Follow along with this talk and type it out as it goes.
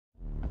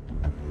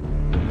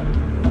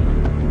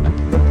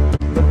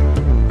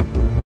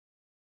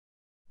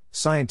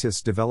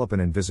Scientists develop an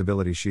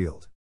invisibility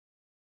shield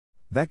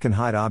that can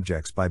hide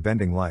objects by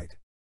bending light.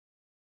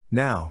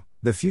 Now,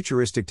 the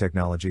futuristic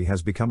technology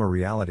has become a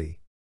reality,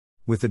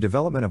 with the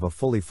development of a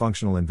fully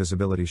functional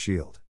invisibility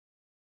shield.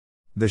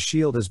 The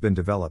shield has been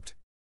developed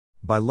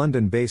by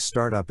London-based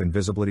startup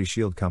Invisibility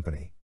Shield Co,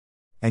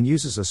 and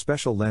uses a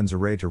special lens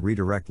array to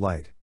redirect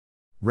light,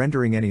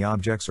 rendering any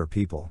objects or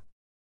people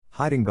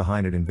hiding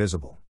behind it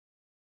invisible.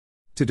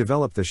 To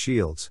develop the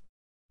shields,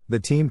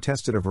 the team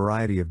tested a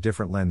variety of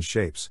different lens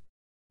shapes,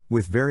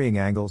 with varying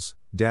angles,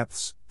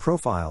 depths,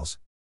 profiles,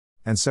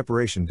 and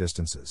separation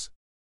distances.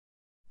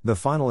 The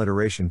final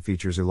iteration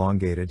features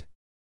elongated,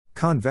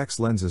 convex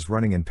lenses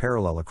running in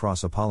parallel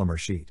across a polymer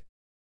sheet.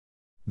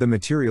 The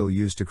material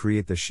used to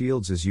create the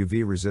shields is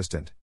UV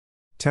resistant,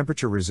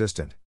 temperature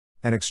resistant,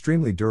 and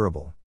extremely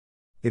durable.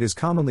 It is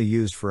commonly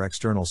used for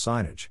external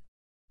signage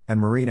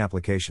and marine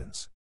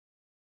applications.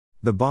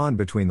 The bond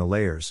between the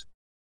layers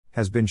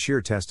has been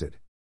shear tested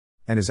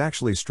and is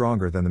actually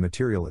stronger than the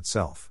material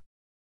itself.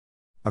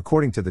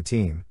 According to the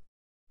team,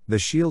 the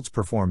shields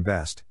perform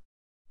best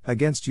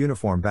against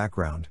uniform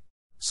background,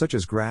 such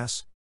as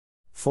grass,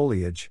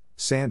 foliage,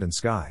 sand and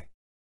sky.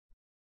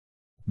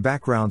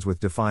 Backgrounds with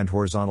defined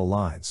horizontal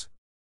lines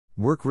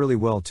work really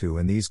well too,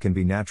 and these can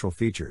be natural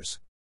features,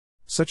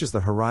 such as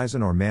the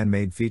horizon, or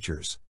man-made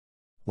features,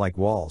 like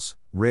walls,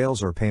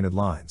 rails or painted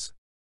lines.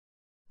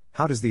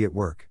 How does it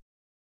work?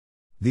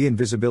 The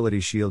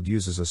invisibility shield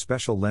uses a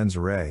special lens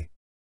array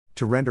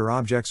to render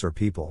objects or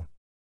people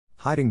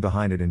hiding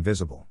behind it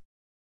invisible.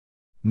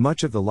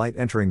 Much of the light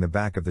entering the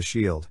back of the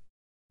shield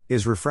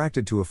is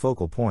refracted to a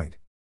focal point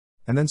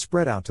and then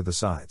spread out to the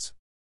sides.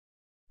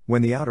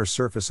 When the outer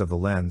surface of the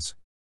lens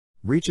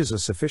reaches a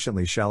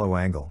sufficiently shallow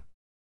angle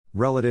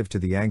relative to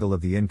the angle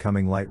of the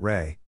incoming light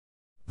ray,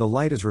 the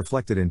light is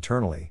reflected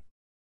internally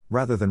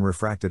rather than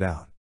refracted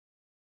out.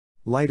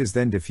 Light is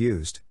then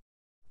diffused,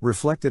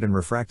 reflected and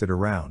refracted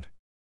around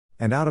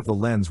and out of the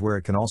lens, where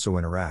it can also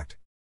interact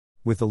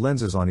with the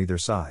lenses on either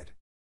side.